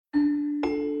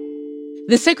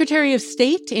The Secretary of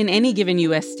State in any given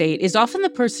U.S. state is often the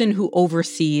person who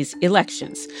oversees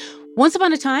elections. Once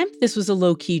upon a time, this was a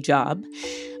low-key job.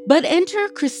 But enter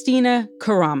Kristina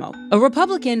Karamo, a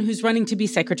Republican who's running to be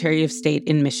Secretary of State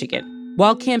in Michigan.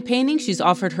 While campaigning, she's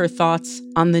offered her thoughts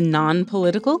on the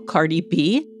non-political Cardi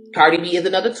B. Cardi B is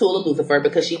another tool of Lucifer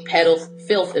because she peddles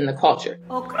filth in the culture.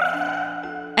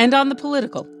 And on the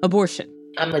political, abortion.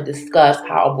 I'm going to discuss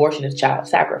how abortion is child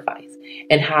sacrifice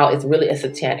and how it's really a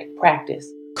satanic practice.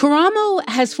 Karamo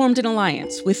has formed an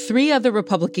alliance with 3 other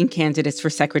Republican candidates for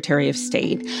Secretary of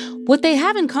State. What they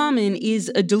have in common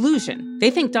is a delusion. They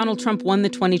think Donald Trump won the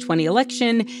 2020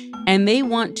 election, and they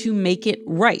want to make it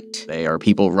right. They are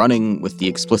people running with the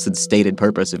explicit stated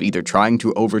purpose of either trying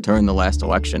to overturn the last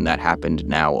election that happened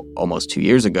now almost 2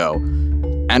 years ago,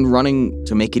 and running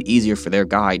to make it easier for their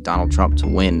guy, Donald Trump, to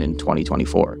win in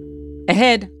 2024.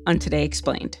 Ahead on Today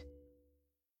Explained.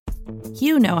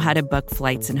 You know how to book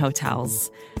flights and hotels.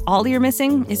 All you're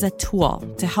missing is a tool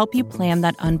to help you plan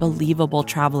that unbelievable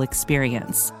travel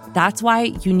experience. That's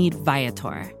why you need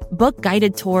Viator. Book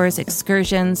guided tours,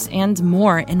 excursions, and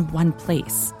more in one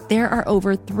place. There are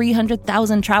over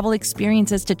 300,000 travel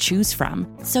experiences to choose from,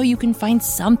 so you can find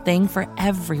something for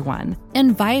everyone.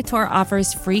 And Viator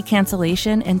offers free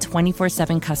cancellation and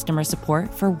 24/7 customer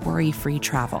support for worry-free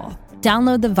travel.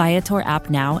 Download the Viator app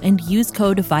now and use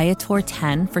code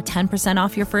Viator10 for 10%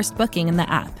 off your first booking in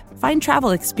the app. Find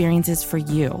travel experiences for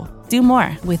you. Do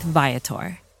more with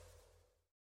Viator.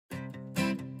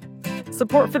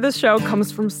 Support for this show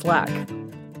comes from Slack.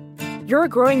 You're a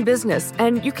growing business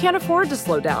and you can't afford to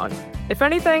slow down. If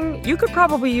anything, you could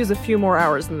probably use a few more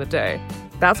hours in the day.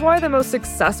 That's why the most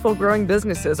successful growing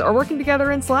businesses are working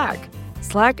together in Slack.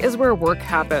 Slack is where work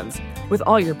happens, with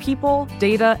all your people,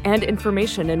 data, and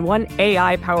information in one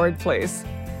AI-powered place.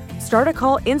 Start a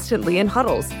call instantly in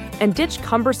huddles and ditch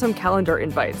cumbersome calendar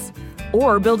invites.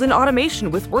 Or build an automation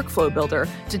with Workflow Builder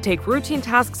to take routine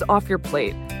tasks off your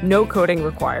plate. No coding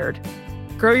required.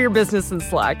 Grow your business in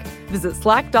Slack. Visit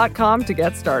slack.com to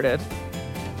get started.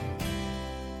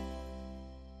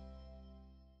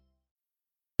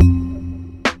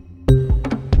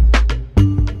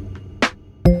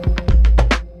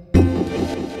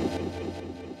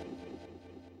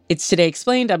 It's Today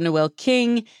Explained. I'm Noelle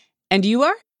King. And you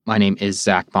are? My name is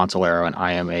Zach Montalero, and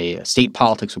I am a state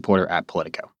politics reporter at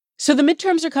Politico. So the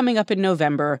midterms are coming up in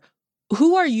November.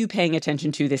 Who are you paying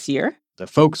attention to this year? The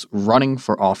folks running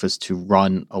for office to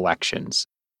run elections.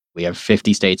 We have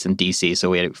 50 states in D.C., so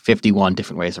we have 51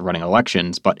 different ways of running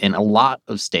elections. But in a lot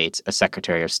of states, a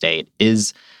Secretary of State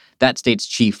is that state's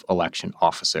chief election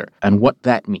officer. And what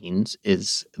that means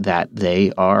is that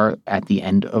they are, at the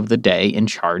end of the day, in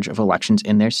charge of elections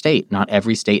in their state. Not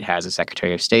every state has a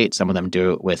Secretary of State. Some of them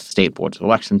do it with state boards of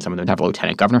elections. Some of them have a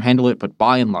lieutenant governor handle it. But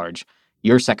by and large,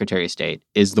 your Secretary of State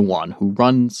is the one who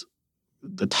runs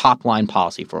the top-line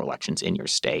policy for elections in your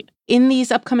state. In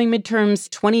these upcoming midterms,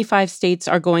 25 states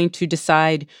are going to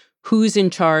decide who's in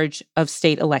charge of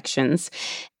state elections.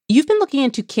 You've been looking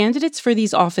into candidates for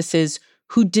these offices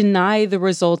who deny the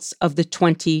results of the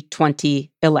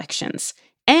 2020 elections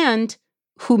and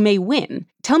who may win.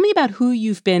 Tell me about who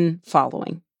you've been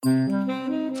following.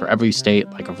 For every state,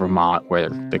 like a Vermont, where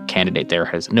the candidate there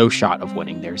has no shot of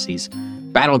winning, there's these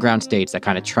battleground states that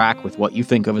kind of track with what you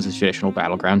think of as a traditional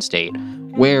battleground state,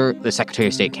 where the Secretary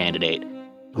of State candidate,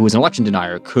 who is an election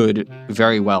denier, could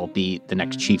very well be the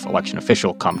next chief election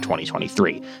official come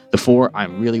 2023. The 4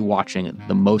 I'm really watching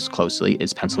the most closely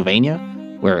is Pennsylvania,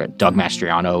 where Doug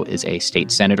Mastriano is a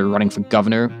state senator running for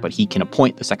governor, but he can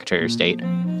appoint the Secretary of State.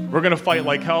 We're going to fight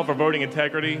like hell for voting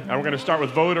integrity, and we're going to start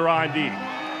with voter ID.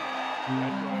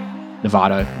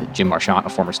 Nevada, Jim Marchant, a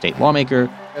former state lawmaker.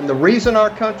 And the reason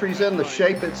our country's in the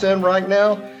shape it's in right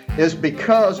now is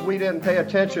because we didn't pay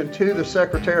attention to the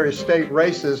Secretary of State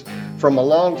races from a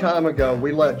long time ago.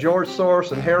 We let George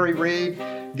Soros and Harry Reid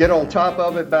get on top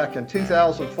of it back in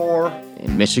 2004.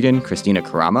 In Michigan, Kristina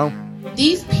Karamo.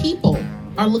 These people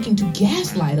are looking to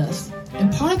gaslight us.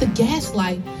 And part of the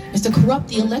gaslight is to corrupt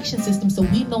the election system so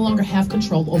we no longer have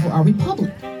control over our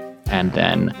republic. And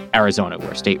then Arizona,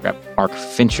 where State Rep Mark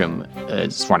Fincham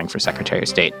is running for Secretary of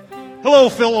State. Hello,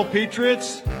 fellow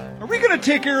patriots. Are we going to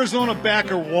take Arizona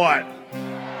back or what?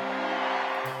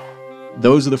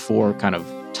 Those are the 4 kind of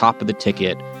top of the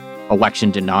ticket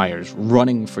election deniers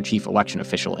running for chief election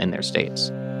official in their states.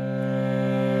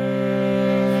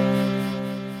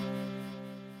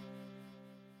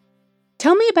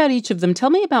 Tell me about each of them. Tell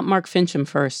me about Mark Fincham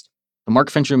first.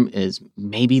 Mark Fincham is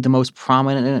maybe the most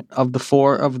prominent of the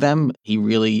 4 of them. He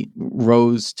really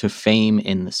rose to fame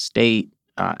in the state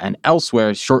and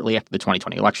elsewhere shortly after the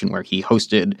 2020 election, where he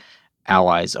hosted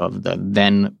allies of the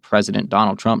then President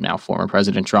Donald Trump, now former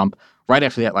President Trump, right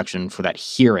after the election for that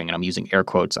hearing, and I'm using air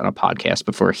quotes on a podcast,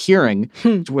 but for a hearing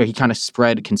where he kind of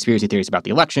spread conspiracy theories about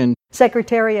the election.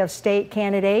 Secretary of State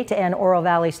candidate and Oro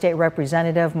Valley State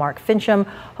Representative Mark Fincham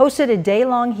hosted a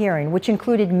day-long hearing, which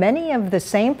included many of the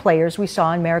same players we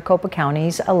saw in Maricopa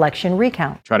County's election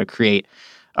recount. Try to create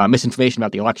misinformation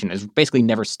about the election has basically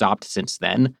never stopped since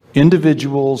then.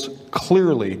 Individuals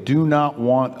clearly do not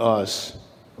want us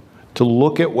to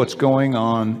look at what's going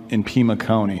on in Pima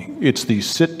County. It's the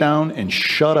sit down and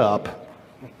shut up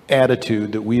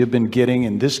attitude that we have been getting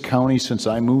in this county since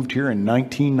I moved here in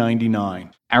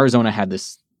 1999. Arizona had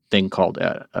this thing called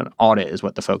an audit, is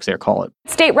what the folks there call it.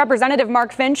 State Representative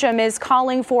Mark Fincham is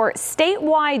calling for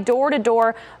statewide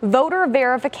door-to-door voter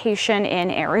verification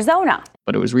in Arizona.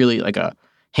 But it was really like a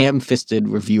ham-fisted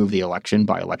review of the election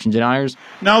by election deniers.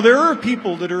 Now, there are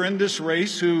people that are in this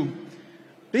race who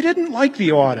they didn't like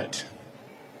the audit.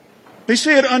 They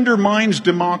say it undermines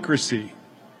democracy.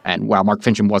 And while Mark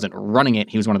Fincham wasn't running it,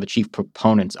 he was one of the chief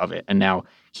proponents of it. And now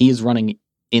he is running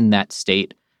in that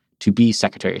state to be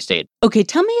Secretary of State. Okay,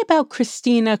 tell me about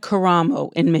Christina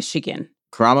Caramo in Michigan.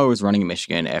 Caramo was running in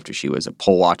Michigan after she was a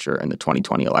poll watcher in the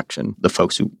 2020 election. The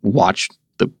folks who watched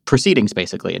the proceedings,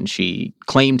 basically, and she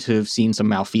claimed to have seen some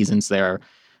malfeasance there,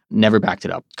 never backed it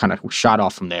up, kind of shot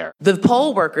off from there. The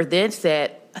poll worker then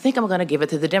said, I think I'm going to give it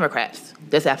to the Democrats.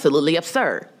 That's absolutely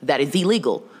absurd. That is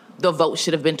illegal. The vote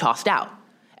should have been tossed out.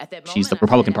 She's the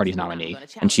Republican Party's nominee,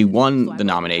 and she won the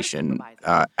nomination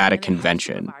at a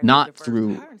convention, not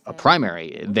through a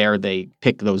primary. There they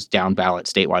pick those down-ballot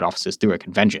statewide offices through a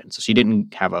convention. So she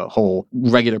didn't have a whole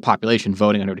regular population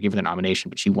voting on her to give her the nomination,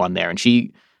 but she won there. And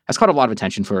she has caught a lot of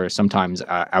attention for sometimes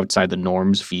outside the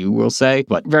norms view, we'll say,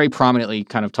 but very prominently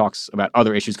kind of talks about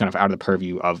other issues kind of out of the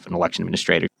purview of an election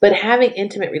administrator. But having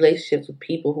intimate relationships with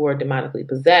people who are demonically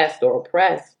possessed or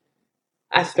oppressed,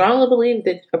 I strongly believe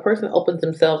that a person opens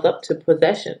themselves up to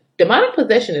possession. Demonic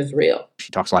possession is real. She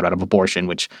talks a lot about abortion,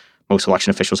 which most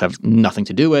election officials have nothing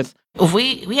to do with.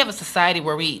 We have a society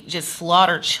where we just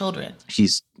slaughter children.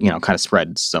 She's, kind of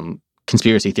spread some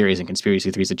conspiracy theories and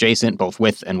conspiracy theories adjacent, both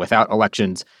with and without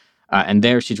elections. And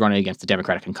there she's running against the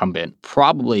Democratic incumbent.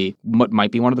 Probably what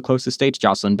might be one of the closest states.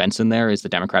 Jocelyn Benson there is the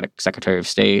Democratic Secretary of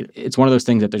State. It's one of those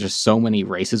things that there's just so many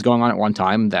races going on at one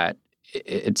time that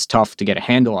it's tough to get a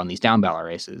handle on these down-ballot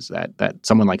races, that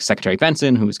someone like Secretary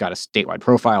Benson, who's got a statewide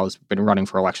profile, has been running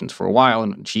for elections for a while,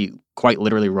 and she quite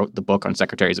literally wrote the book on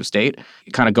secretaries of state,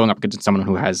 kind of going up against someone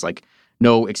who has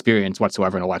no experience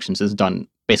whatsoever in elections, has done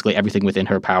basically everything within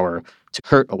her power to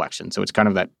hurt elections. So it's kind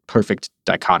of that perfect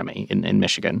dichotomy in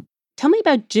Michigan. Tell me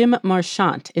about Jim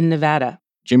Marchant in Nevada.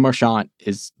 Jim Marchant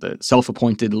is the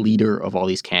self-appointed leader of all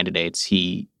these candidates.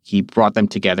 He brought them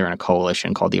together in a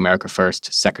coalition called the America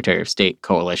First Secretary of State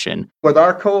Coalition. With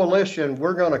our coalition,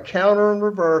 we're going to counter and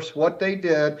reverse what they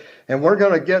did, and we're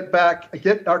going to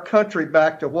get our country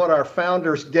back to what our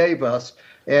founders gave us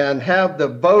and have the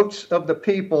votes of the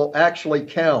people actually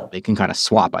count. They can kind of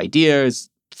swap ideas,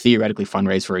 theoretically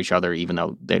fundraise for each other, even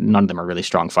though none of them are really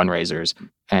strong fundraisers.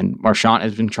 And Marchant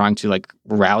has been trying to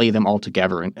rally them all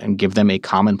together and give them a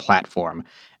common platform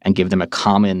and give them a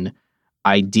common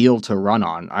ideal to run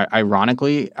on.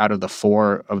 Ironically, out of the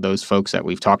four of those folks that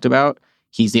we've talked about,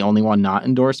 he's the only one not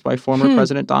endorsed by former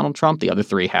President Donald Trump. The other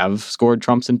three have scored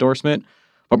Trump's endorsement.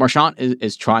 But Marchant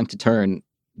is trying to turn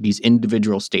these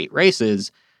individual state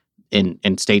races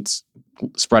in states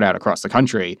spread out across the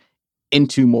country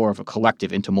into more of a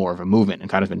collective, into more of a movement, and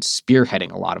kind of been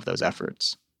spearheading a lot of those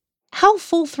efforts. How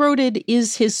full-throated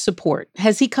is his support?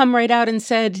 Has he come right out and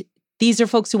said, these are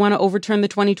folks who want to overturn the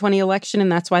 2020 election,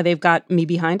 and that's why they've got me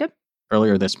behind him?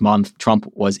 Earlier this month, Trump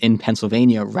was in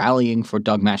Pennsylvania rallying for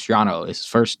Doug Mastriano. His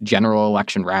first general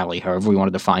election rally, however we want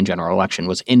to define general election,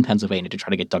 was in Pennsylvania to try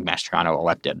to get Doug Mastriano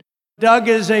elected. Doug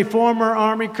is a former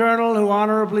Army colonel who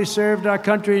honorably served our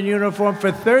country in uniform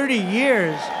for 30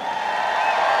 years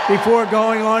before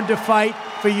going on to fight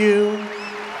for you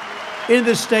in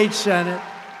the state Senate.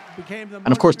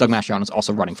 And of course, Doug Mastriano is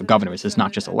also running for governor. This is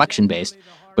not just election-based,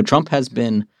 but Trump has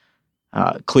been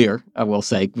clear, I will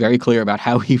say, very clear about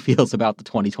how he feels about the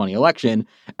 2020 election,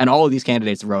 and all of these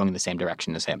candidates are rowing in the same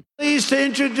direction as him. Pleased to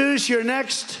introduce your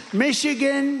next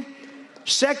Michigan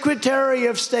Secretary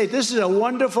of State. This is a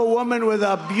wonderful woman with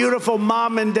a beautiful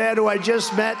mom and dad who I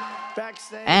just met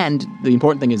backstage. And the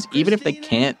important thing is, even if they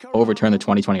can't overturn the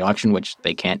 2020 election, which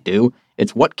they can't do,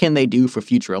 it's what can they do for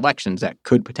future elections that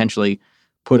could potentially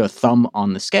put a thumb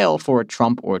on the scale for a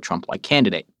Trump or a Trump-like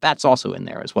candidate. That's also in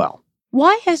there as well.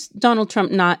 Why has Donald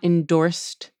Trump not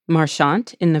endorsed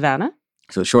Marchant in Nevada?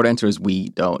 So the short answer is we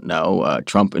don't know.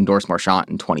 Trump endorsed Marchant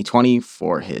in 2020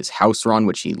 for his House run,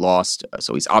 which he lost.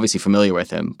 So he's obviously familiar with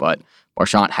him, but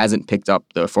Marchant hasn't picked up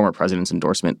the former president's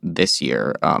endorsement this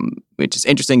year, which is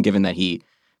interesting given that he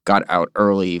got out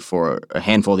early for a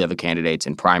handful of the other candidates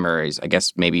in primaries. I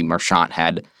guess maybe Marchant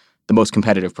had the most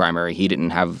competitive primary. He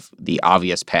didn't have the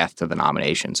obvious path to the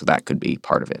nomination, so that could be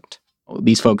part of it.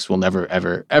 These folks will never,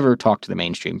 ever, ever talk to the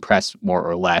mainstream press, more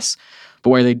or less.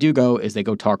 But where they do go is they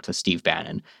go talk to Steve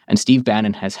Bannon. And Steve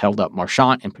Bannon has held up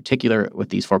Marchant in particular with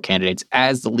these 4 candidates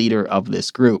as the leader of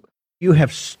this group. You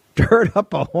have stirred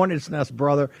up a hornet's nest,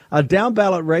 brother. A down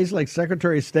ballot race like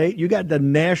Secretary of State. You got the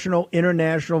national,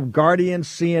 international, Guardian,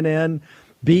 CNN,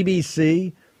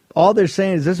 BBC. All they're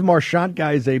saying is this Marchant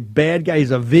guy is a bad guy. He's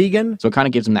a vegan. So it kind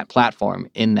of gives him that platform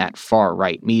in that far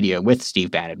right media with Steve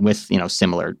Bannon, with,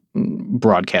 similar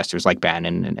broadcasters like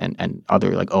Bannon and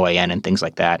other like OAN and things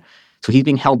like that. So he's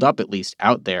being held up, at least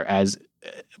out there, as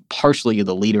partially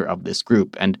the leader of this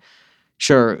group. And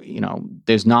sure,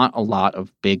 there's not a lot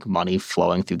of big money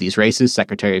flowing through these races.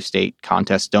 Secretary of State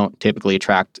contests don't typically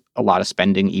attract a lot of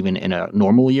spending even in a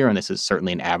normal year, and this is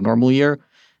certainly an abnormal year.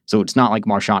 So it's not like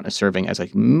Marchant is serving as a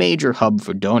major hub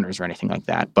for donors or anything like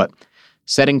that, but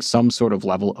setting some sort of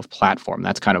level of platform.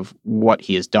 That's kind of what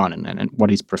he has done and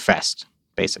what he's professed,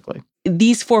 basically.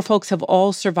 These 4 folks have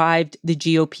all survived the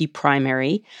GOP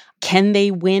primary. Can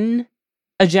they win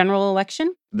a general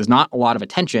election? There's not a lot of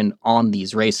attention on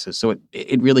these races, so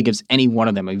it really gives any one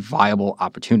of them a viable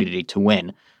opportunity to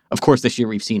win. Of course, this year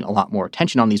we've seen a lot more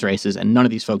attention on these races, and none of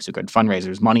these folks are good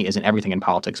fundraisers. Money isn't everything in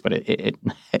politics, but it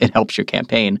helps your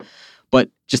campaign. But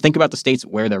just think about the states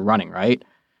where they're running, right?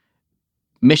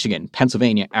 Michigan,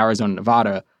 Pennsylvania, Arizona,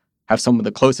 Nevada have some of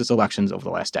the closest elections over the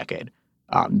last decade.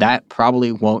 That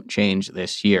probably won't change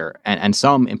this year. And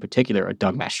some in particular,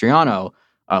 Doug Mastriano,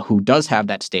 who does have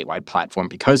that statewide platform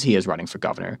because he is running for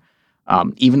governor,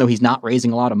 even though he's not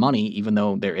raising a lot of money, even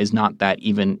though there is not that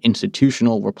even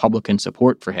institutional Republican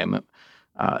support for him,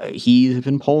 he's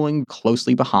been polling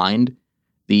closely behind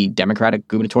the Democratic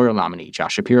gubernatorial nominee,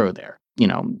 Josh Shapiro there.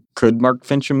 Could Mark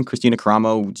Fincham, Christina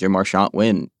Caramo, Jim Marchant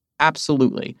win?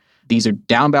 Absolutely. These are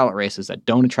down-ballot races that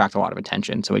don't attract a lot of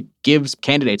attention, so it gives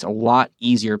candidates a lot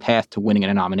easier path to winning in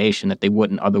a nomination that they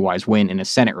wouldn't otherwise win in a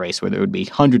Senate race where there would be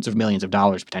hundreds of millions of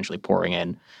dollars potentially pouring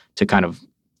in to kind of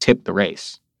tip the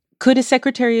race. Could a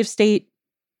Secretary of State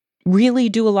really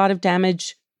do a lot of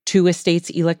damage to a state's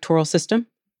electoral system?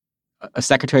 A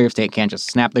Secretary of State can't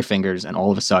just snap their fingers and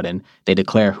all of a sudden they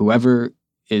declare whoever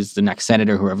is the next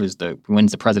senator, whoever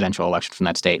wins the presidential election from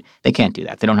that state. They can't do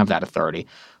that. They don't have that authority.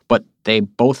 But they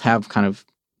both have kind of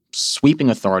sweeping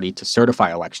authority to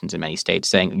certify elections in many states,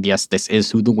 saying, yes, this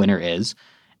is who the winner is.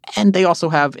 And they also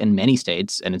have in many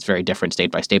states, and it's very different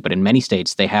state by state, but in many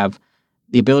states, they have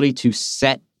the ability to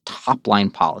set top-line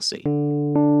policy.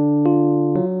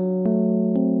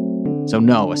 So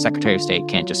no, a Secretary of State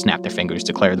can't just snap their fingers,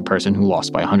 declare the person who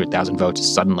lost by 100,000 votes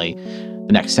is suddenly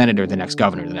the next senator, the next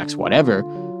governor, the next whatever.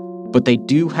 But they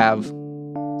do have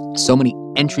so many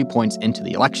entry points into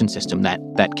the election system that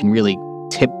can really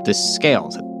tip the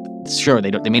scales. Sure,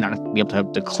 they may not be able to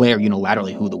declare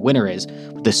unilaterally who the winner is,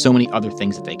 but there's so many other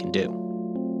things that they can do.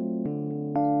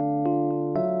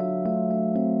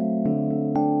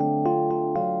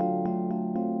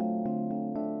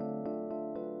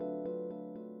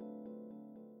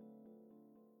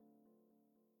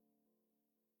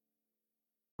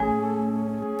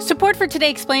 Support for Today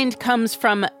Explained comes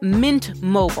from Mint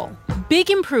Mobile. Big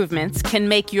improvements can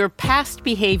make your past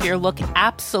behavior look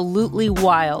absolutely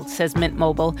wild, says Mint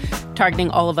Mobile, targeting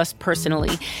all of us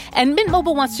personally. And Mint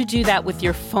Mobile wants to do that with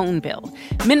your phone bill.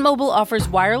 Mint Mobile offers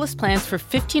wireless plans for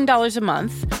 $15 a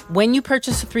month when you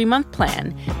purchase a 3-month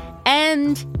plan.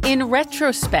 And in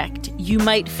retrospect, you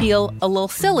might feel a little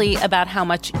silly about how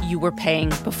much you were paying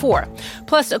before.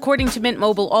 Plus, according to Mint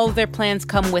Mobile, all of their plans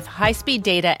come with high-speed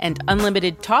data and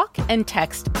unlimited talk and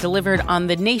text delivered on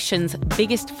the nation's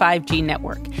biggest 5G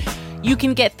network. You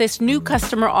can get this new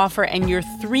customer offer and your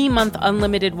 3-month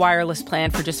unlimited wireless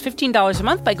plan for just $15 a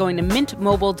month by going to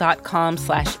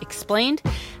mintmobile.com/explained.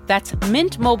 That's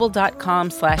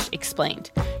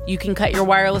mintmobile.com/explained. You can cut your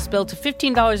wireless bill to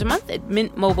 $15 a month at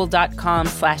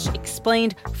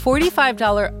mintmobile.com/explained.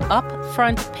 $45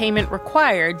 upfront payment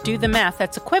required. Do the math.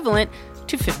 That's equivalent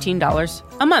to $15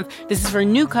 a month. This is for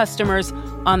new customers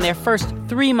on their first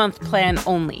 3-month plan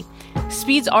only.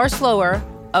 Speeds are slower,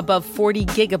 above 40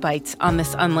 gigabytes on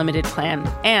this unlimited plan,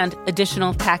 and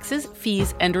additional taxes,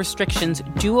 fees, and restrictions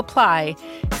do apply.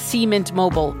 See Mint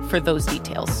Mobile for those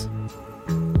details.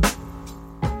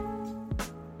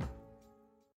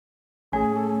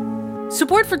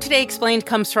 Support for Today Explained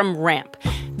comes from Ramp.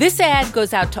 This ad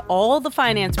goes out to all the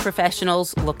finance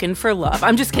professionals looking for love.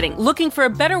 I'm just kidding. Looking for a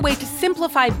better way to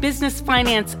simplify business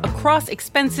finance across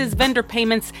expenses, vendor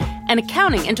payments, and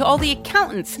accounting. And to all the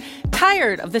accountants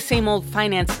tired of the same old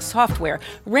finance software,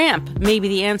 Ramp may be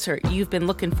the answer you've been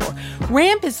looking for.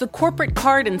 Ramp is the corporate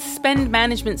card and spend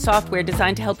management software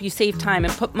designed to help you save time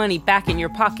and put money back in your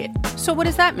pocket. So what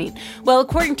does that mean? Well,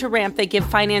 according to Ramp, they give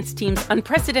finance teams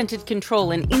unprecedented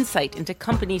control and insight into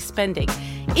company spending,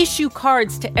 issue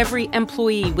cards to every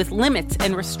employee with limits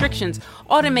and restrictions,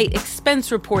 automate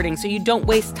expense reporting so you don't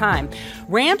waste time.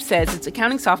 Ramp says its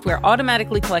accounting software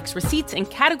automatically collects receipts and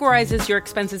categorizes your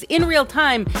expenses in real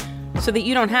time so that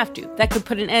you don't have to. That could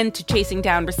put an end to chasing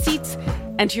down receipts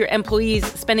and to your employees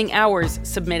spending hours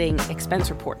submitting expense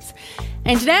reports.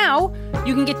 And now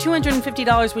you can get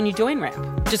 $250 when you join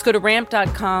Ramp. Just go to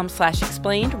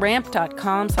ramp.com/explained,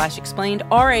 ramp.com/explained,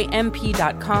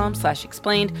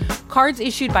 ramp.com/explained. Cards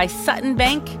issued by Sutton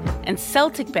Bank and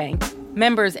Celtic Bank,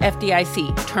 members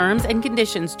FDIC. Terms and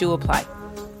conditions do apply.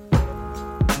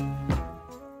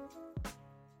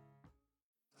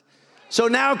 So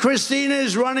now Christina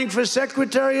is running for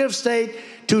Secretary of State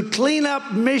to clean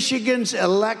up Michigan's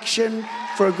election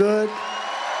for good.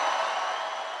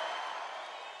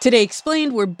 Today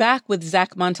Explained, we're back with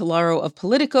Zach Montellaro of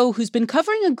Politico, who's been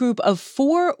covering a group of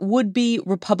 4 would-be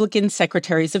Republican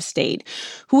secretaries of state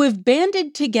who have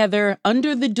banded together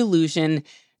under the delusion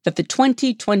that the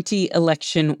 2020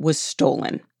 election was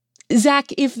stolen.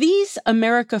 Zach, if these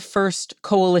America First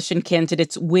coalition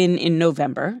candidates win in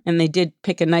November, and they did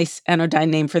pick a nice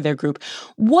anodyne name for their group,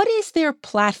 what is their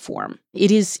platform?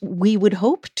 It is, we would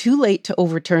hope, too late to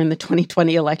overturn the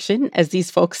 2020 election, as these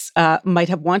folks might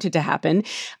have wanted to happen.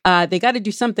 They got to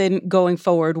do something going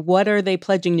forward. What are they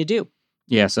pledging to do?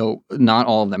 Yeah, so not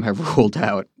all of them have ruled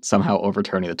out somehow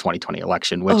overturning the 2020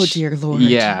 election, which... Oh, dear Lord.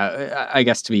 Yeah, I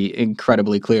guess to be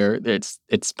incredibly clear, it's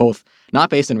both not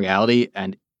based in reality,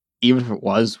 and even if it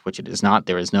was, which it is not,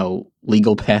 there is no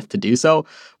legal path to do so,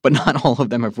 but not all of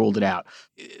them have ruled it out.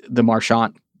 The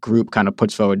Marchant group kind of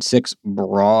puts forward 6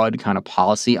 broad kind of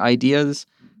policy ideas.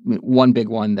 One big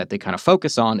one that they kind of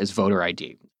focus on is voter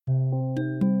ID.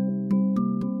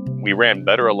 We ran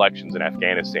better elections in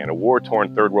Afghanistan, a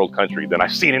war-torn third world country, than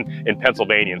I've seen in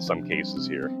Pennsylvania in some cases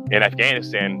here. In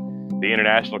Afghanistan, the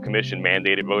International Commission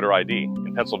mandated voter ID.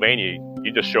 In Pennsylvania,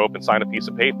 you just show up and sign a piece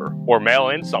of paper or mail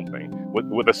in something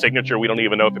with a signature. We don't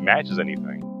even know if it matches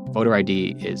anything. Voter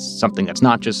ID is something that's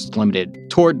not just limited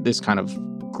toward this kind of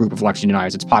group of election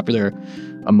deniers. It's popular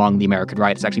among the American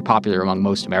right. It's actually popular among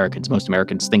most Americans. Most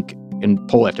Americans think, in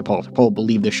poll after poll after poll,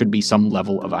 believe there should be some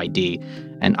level of ID.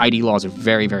 And ID laws are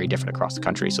very, very different across the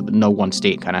country, so that no one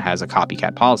state kind of has a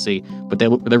copycat policy, but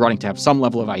they're running to have some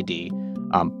level of ID,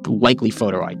 likely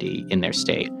photo ID in their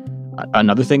state.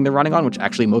 Another thing they're running on, which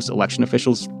actually most election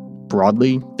officials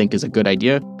broadly think is a good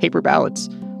idea, paper ballots.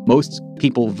 Most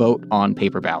people vote on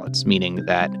paper ballots, meaning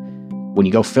that when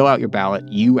you go fill out your ballot,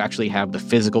 you actually have the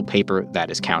physical paper that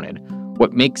is counted.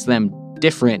 What makes them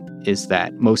different is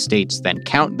that most states then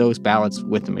count those ballots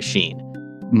with a machine.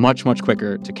 Much, much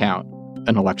quicker to count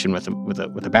an election with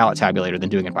a ballot tabulator than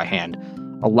doing it by hand.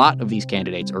 A lot of these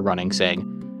candidates are running saying,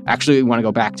 actually, we want to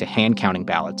go back to hand counting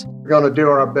ballots. We're going to do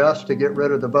our best to get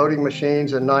rid of the voting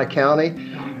machines in Nye County.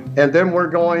 And then we're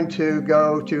going to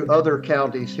go to other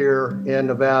counties here in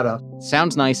Nevada.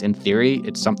 Sounds nice in theory.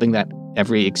 It's something that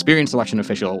every experienced election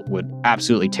official would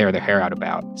absolutely tear their hair out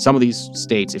about. Some of these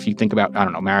states, if you think about,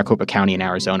 Maricopa County in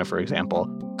Arizona, for example,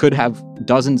 could have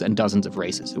dozens and dozens of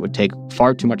races. It would take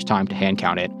far too much time to hand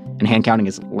count it. And hand counting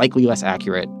is likely less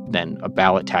accurate than a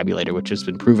ballot tabulator, which has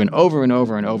been proven over and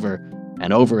over and over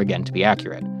and over again to be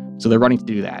accurate. So they're running to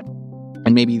do that.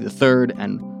 And maybe the third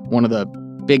and one of the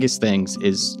biggest things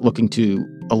is looking to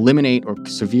eliminate or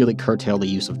severely curtail the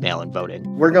use of mail-in voting.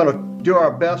 We're going to do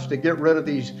our best to get rid of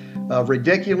these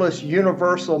ridiculous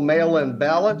universal mail-in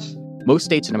ballots. Most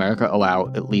states in America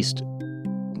allow at least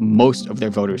most of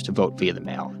their voters to vote via the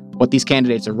mail. What these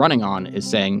candidates are running on is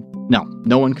saying,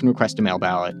 no one can request a mail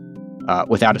ballot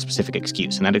without a specific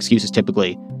excuse. And that excuse is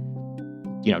typically,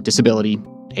 disability,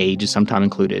 age is sometimes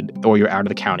included, or you're out of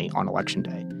the county on election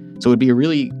day. So it would be a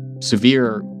really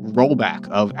severe rollback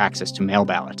of access to mail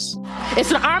ballots.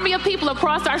 It's an army of people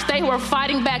across our state who are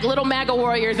fighting back, little MAGA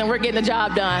warriors, and we're getting the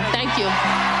job done. Thank you.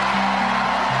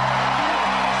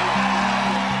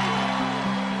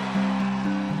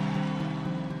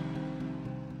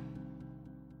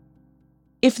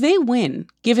 If they win,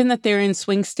 given that they're in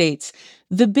swing states,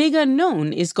 the big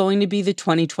unknown is going to be the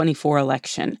 2024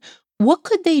 election. What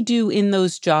could they do in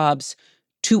those jobs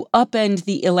to upend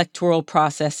the electoral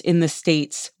process in the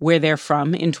states where they're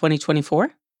from in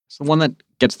 2024? So one that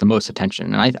gets the most attention,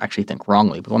 and I actually think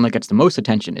wrongly, but the one that gets the most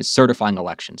attention is certifying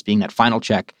elections, being that final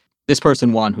check. This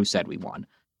person won who said we won.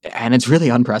 And it's really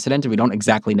unprecedented. We don't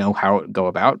exactly know how it would go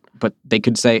about, but they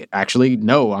could say, actually,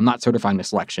 no, I'm not certifying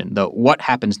this election. Though what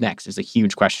happens next is a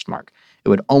huge question mark. It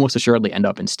would almost assuredly end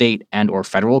up in state and or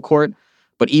federal court.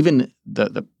 But even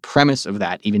the premise of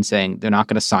that, even saying they're not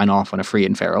going to sign off on a free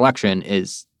and fair election,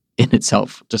 is in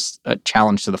itself just a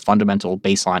challenge to the fundamental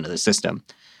baseline of the system.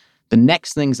 The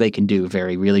next things they can do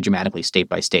vary really dramatically state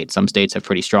by state. Some states have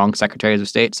pretty strong secretaries of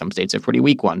state. Some states have pretty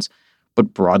weak ones.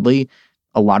 But broadly,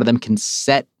 a lot of them can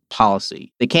set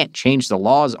policy. They can't change the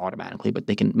laws automatically, but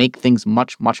they can make things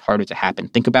much, much harder to happen.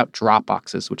 Think about drop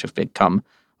boxes, which have become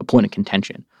a point of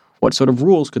contention. What sort of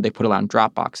rules could they put around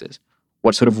drop boxes?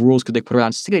 What sort of rules could they put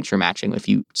around signature matching? If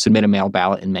you submit a mail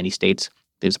ballot in many states,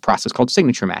 there's a process called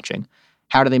signature matching.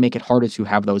 How do they make it harder to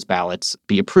have those ballots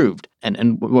be approved?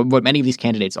 And what many of these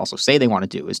candidates also say they want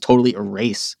to do is totally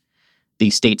erase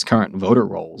the state's current voter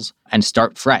rolls and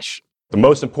start fresh. The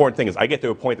most important thing is I get to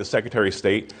appoint the Secretary of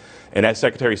State, and that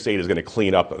Secretary of State is going to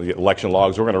clean up the election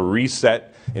logs. We're going to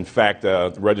reset, in fact,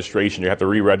 registration. You have to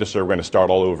re-register. We're going to start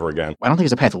all over again. I don't think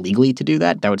there's a path legally to do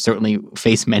that. That would certainly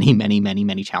face many, many, many,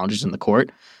 many challenges in the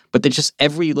court. But there's just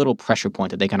every little pressure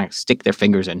point that they kind of stick their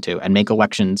fingers into and make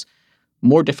elections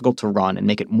more difficult to run and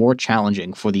make it more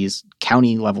challenging for these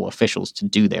county-level officials to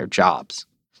do their jobs.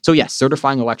 So yes,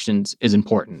 certifying elections is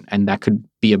important, and that could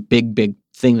be a big, big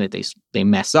thing that they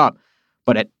mess up.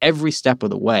 But at every step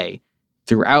of the way,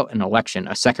 throughout an election,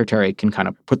 a secretary can kind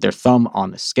of put their thumb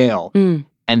on the scale.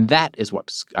 And that is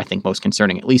what's, I think, most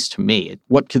concerning, at least to me.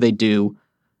 What could they do,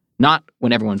 not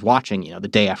when everyone's watching, the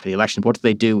day after the election, but what do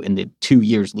they do in the 2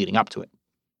 years leading up to it?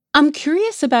 I'm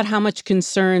curious about how much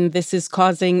concern this is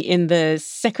causing in the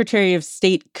Secretary of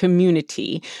State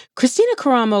community. Kristina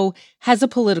Karamo has a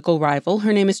political rival.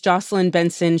 Her name is Jocelyn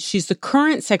Benson. She's the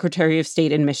current Secretary of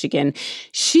State in Michigan.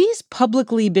 She's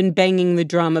publicly been banging the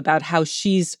drum about how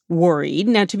she's worried.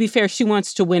 Now, to be fair, she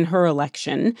wants to win her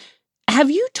election.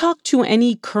 Have you talked to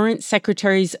any current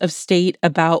secretaries of state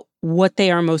about what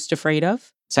they are most afraid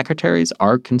of? Secretaries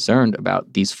are concerned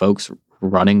about these folks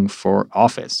running for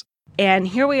office. And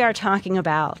here we are talking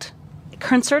about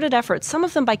concerted efforts, some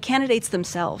of them by candidates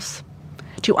themselves,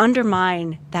 to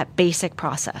undermine that basic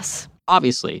process.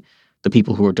 Obviously, the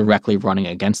people who are directly running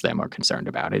against them are concerned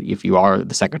about it. If you are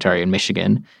the secretary in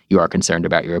Michigan, you are concerned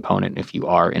about your opponent. If you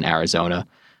are in Arizona,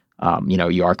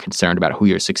 you are concerned about who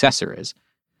your successor is.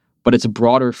 But it's a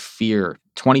broader fear.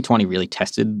 2020 really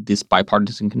tested this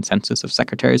bipartisan consensus of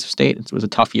secretaries of state. It was a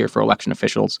tough year for election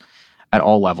officials at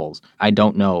all levels. I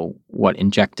don't know what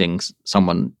injecting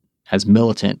someone as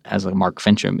militant as a Mark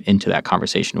Fincham into that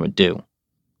conversation would do.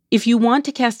 If you want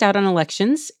to cast doubt on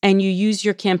elections and you use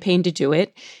your campaign to do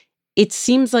it, it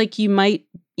seems like you might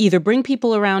either bring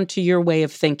people around to your way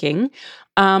of thinking,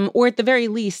 or at the very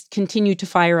least, continue to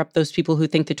fire up those people who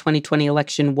think the 2020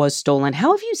 election was stolen.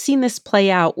 How have you seen this play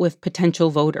out with potential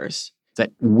voters?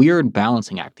 That weird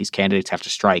balancing act these candidates have to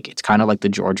strike. It's kind of like the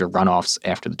Georgia runoffs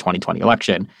after the 2020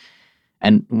 election.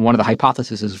 And one of the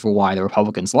hypotheses for why the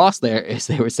Republicans lost there is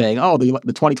they were saying, oh, the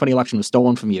 2020 election was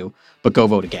stolen from you, but go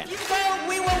vote again. You vote,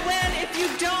 we will win. If you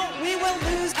don't, we will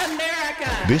lose America.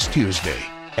 This Tuesday,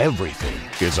 everything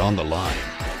is on the line.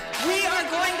 We are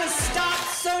going to stop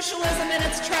socialism in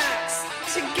its tracks.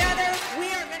 Together, we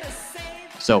are going to save.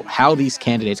 So how these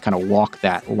candidates kind of walk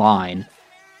that line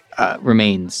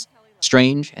remains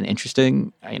strange and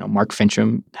interesting. Mark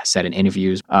Fincham has said in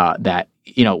interviews that,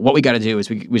 what we got to do is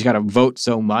we got to vote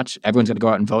so much, everyone's got to go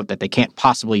out and vote, that they can't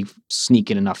possibly sneak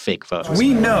in enough fake votes.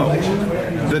 We know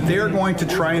that they're going to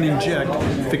try and inject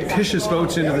fictitious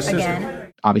votes into the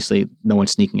system. Obviously, no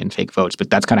one's sneaking in fake votes, but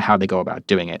that's kind of how they go about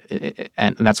doing it.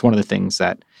 And that's one of the things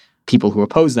that people who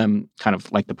oppose them kind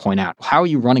of like to point out. How are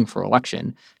you running for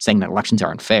election saying that elections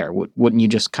aren't fair? Wouldn't you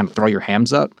just kind of throw your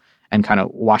hands up and kind of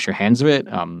wash your hands of it?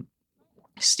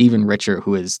 Stephen Richer,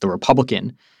 who is the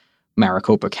Republican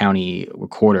Maricopa County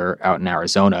recorder out in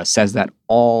Arizona, says that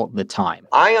all the time.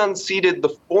 I unseated the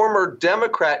former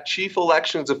Democrat chief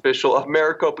elections official of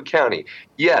Maricopa County.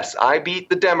 Yes, I beat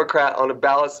the Democrat on the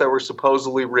ballots that were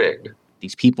supposedly rigged.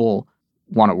 These people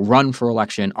want to run for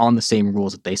election on the same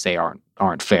rules that they say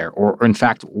aren't fair, or in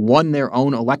fact won their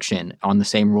own election on the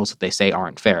same rules that they say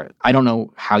aren't fair. I don't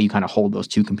know how you kind of hold those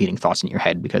two competing thoughts in your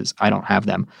head because I don't have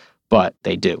them, but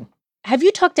they do. Have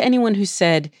you talked to anyone who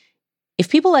said, if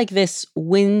people like this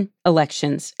win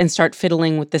elections and start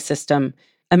fiddling with the system,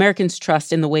 Americans'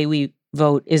 trust in the way we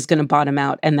vote is going to bottom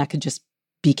out, and that could just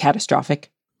be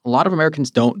catastrophic? A lot of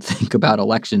Americans don't think about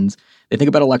elections. They think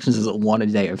about elections as a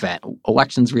one-a-day event.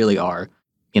 Elections really are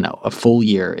a full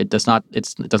year. It does not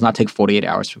take 48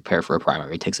 hours to prepare for a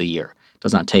primary. It takes a year. It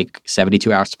does not take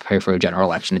 72 hours to prepare for a general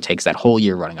election. It takes that whole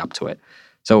year running up to it.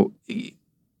 So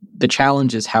the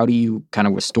challenge is, how do you kind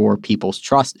of restore people's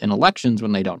trust in elections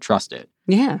when they don't trust it?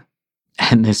 Yeah.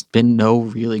 And there's been no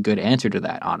really good answer to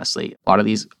that, honestly. A lot of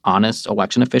these honest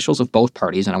election officials of both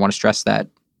parties, and I want to stress that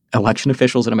election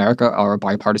officials in America are a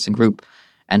bipartisan group,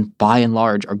 and by and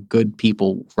large are good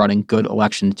people running good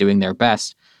elections, doing their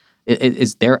best,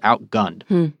 is they're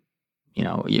outgunned.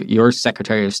 Your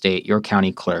Secretary of State, your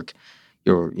county clerk,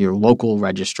 your local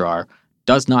registrar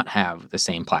does not have the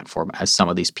same platform as some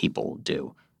of these people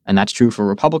do. And that's true for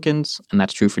Republicans, and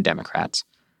that's true for Democrats.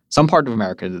 Some part of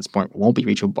America at this point won't be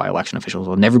reachable by election officials.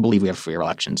 Will never believe we have free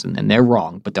elections, and they're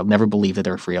wrong, but they'll never believe that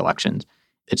there are free elections.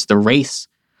 It's the race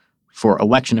for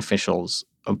election officials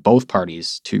of both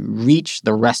parties to reach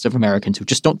the rest of Americans who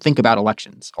just don't think about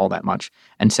elections all that much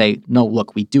and say, no,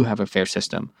 look, we do have a fair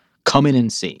system. Come in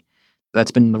and see. That's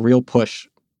been the real push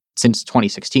since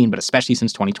 2016, but especially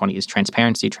since 2020, is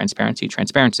transparency, transparency,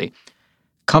 transparency.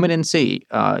 Come in and see,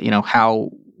 how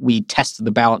we test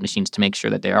the ballot machines to make sure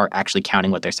that they are actually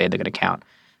counting what they say they're going to count.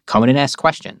 Come in and ask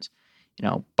questions.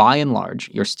 By and large,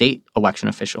 your state election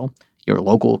official, your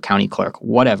local county clerk,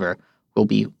 whatever, will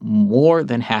be more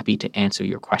than happy to answer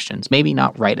your questions. Maybe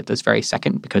not right at this very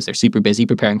second because they're super busy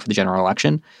preparing for the general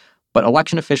election, but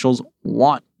election officials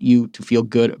want you to feel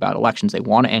good about elections. They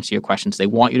want to answer your questions. They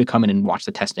want you to come in and watch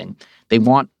the testing. They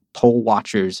want poll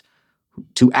watchers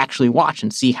to actually watch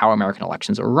and see how American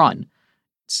elections are run.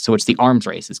 So it's the arms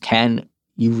race. Can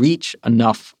you reach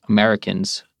enough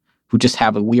Americans who just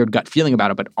have a weird gut feeling about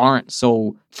it but aren't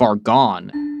so far gone?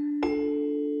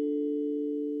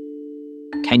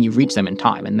 Can you reach them in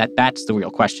time? And that's the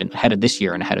real question ahead of this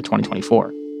year and ahead of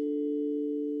 2024.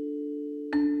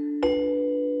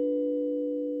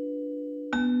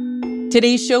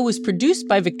 Today's show was produced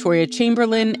by Victoria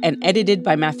Chamberlain and edited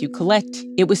by Matthew Collette.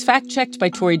 It was fact-checked by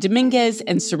Tori Dominguez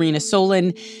and Serena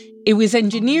Solon. It was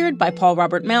engineered by Paul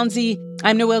Robert Mounsey.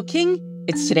 I'm Noelle King.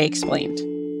 It's Today Explained.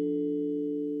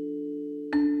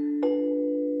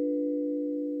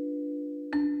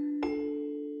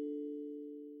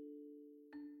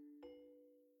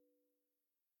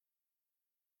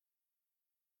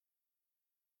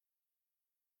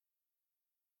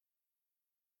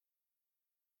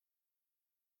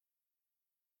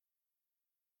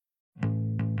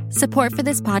 Support for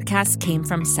this podcast came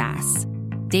from SAS.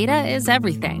 Data is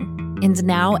everything, and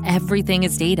now everything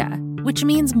is data, which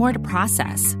means more to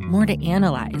process, more to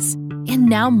analyze. And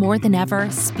now more than ever,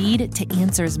 speed to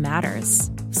answers matters.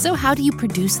 So how do you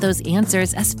produce those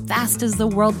answers as fast as the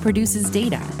world produces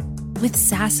data? With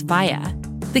SAS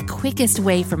Viya, the quickest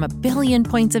way from a billion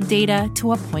points of data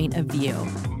to a point of view.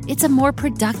 It's a more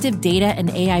productive data and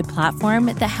AI platform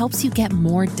that helps you get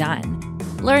more done.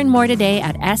 Learn more today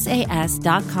at sas.com/VIYA.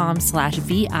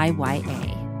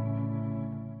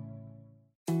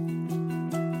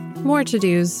 More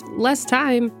to-dos, less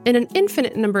time, and an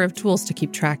infinite number of tools to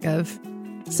keep track of.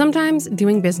 Sometimes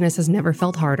doing business has never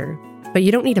felt harder, but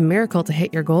you don't need a miracle to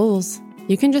hit your goals.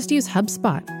 You can just use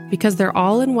HubSpot, because their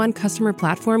all-in-one customer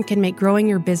platform can make growing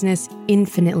your business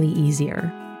infinitely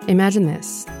easier. Imagine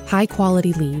this: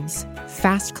 high-quality leads,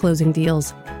 fast closing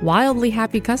deals, wildly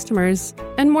happy customers,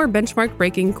 and more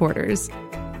benchmark-breaking quarters.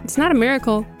 It's not a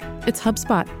miracle, it's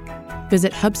HubSpot.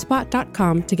 Visit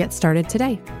HubSpot.com to get started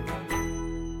today.